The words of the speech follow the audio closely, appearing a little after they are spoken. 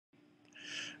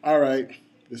All right,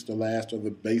 this is the last of the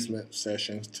basement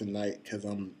sessions tonight because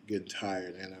I'm getting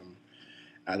tired and I'm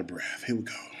out of breath. Here we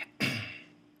go.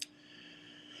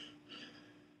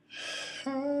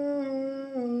 Oh,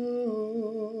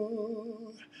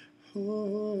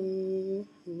 oh,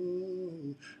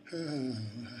 oh, ah.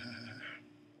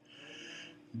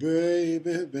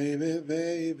 Baby, baby,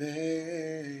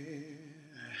 baby,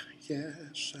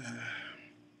 yes.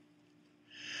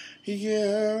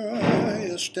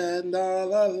 You stand all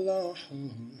alone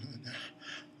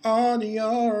on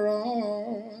your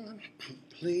own.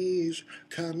 Please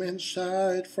come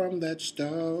inside from that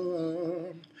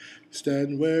storm.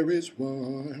 Stand where it's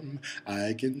warm.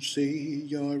 I can see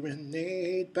you're in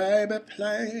need. Baby,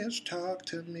 please talk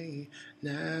to me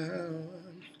now.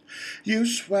 You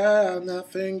swear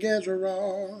nothing is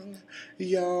wrong.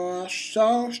 You're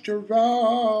so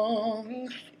strong.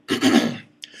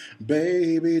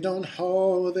 Baby, don't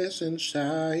hold this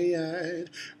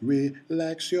inside.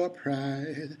 Relax your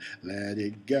pride. Let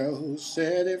it go.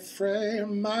 Set it free.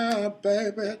 My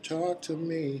baby, talk to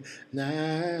me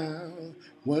now.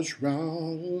 What's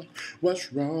wrong?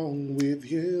 What's wrong with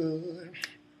you?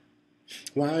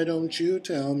 Why don't you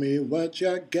tell me what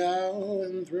you're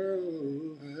going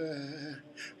through?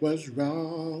 What's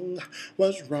wrong?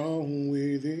 What's wrong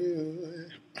with you?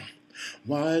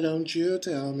 Why don't you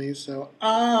tell me so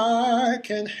I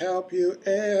can help you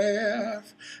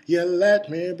if you let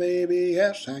me, baby?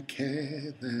 Yes, I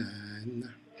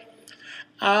can.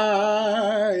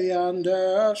 I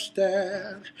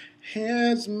understand.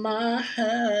 Here's my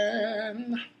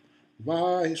hand.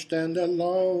 Why stand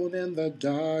alone in the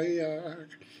dark?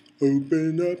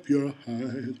 Open up your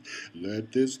heart.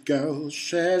 Let this go.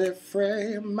 Set it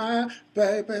free. My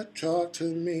baby, talk to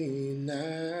me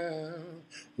now.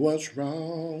 What's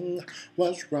wrong?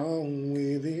 What's wrong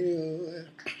with you?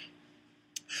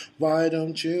 Why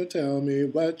don't you tell me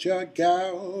what you're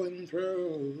going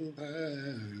through?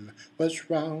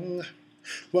 What's wrong?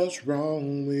 What's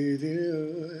wrong with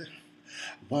you?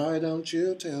 Why don't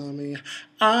you tell me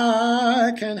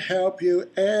I can help you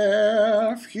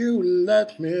if you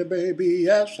let me, baby?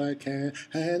 Yes, I can,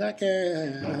 and I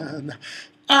can.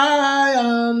 I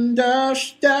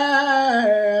understand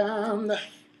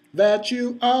that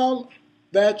you're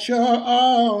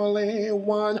only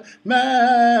one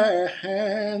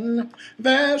man.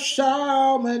 There's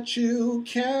so much you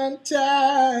can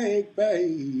take,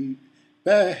 baby.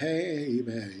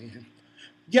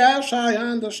 Yes, I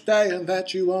understand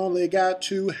that you only got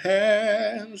two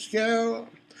hands. You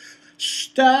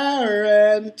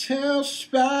stare into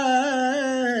space.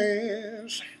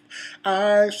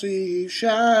 I see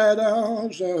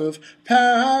shadows of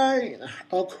pain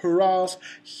across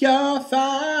your face.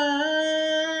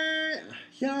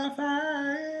 Your face.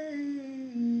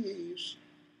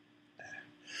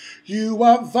 You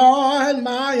avoid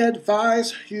my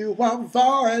advice. You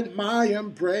avoid my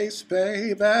embrace,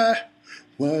 baby.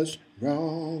 What's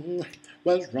wrong?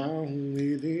 What's wrong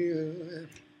with you?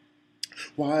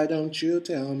 Why don't you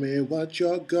tell me what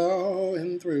you're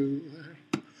going through?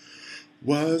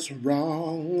 What's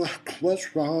wrong?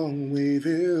 What's wrong with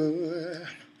you?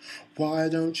 Why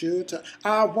don't you tell?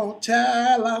 I won't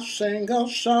tell a single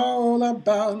soul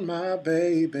about my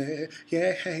baby.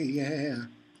 Yeah, yeah.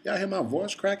 Y'all hear my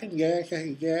voice cracking? Yeah, yeah,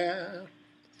 yeah.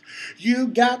 You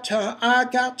got to, I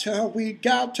got to, we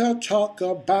got to talk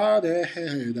about it.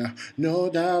 No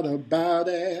doubt about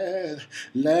it.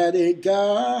 Let it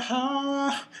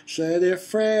go. Set it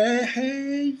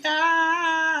free.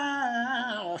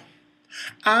 Yeah.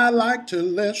 I like to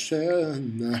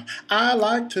listen. I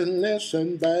like to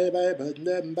listen, baby, but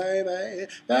then, baby,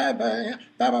 baby,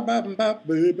 baby, baby,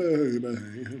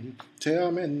 baby.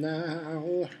 Tell me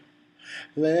now.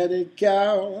 Let it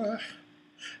go.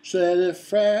 Set it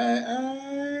free.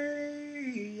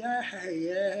 Yeah,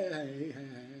 yeah, yeah.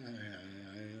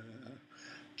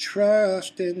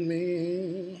 Trust in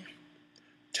me.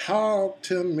 Talk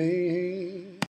to me.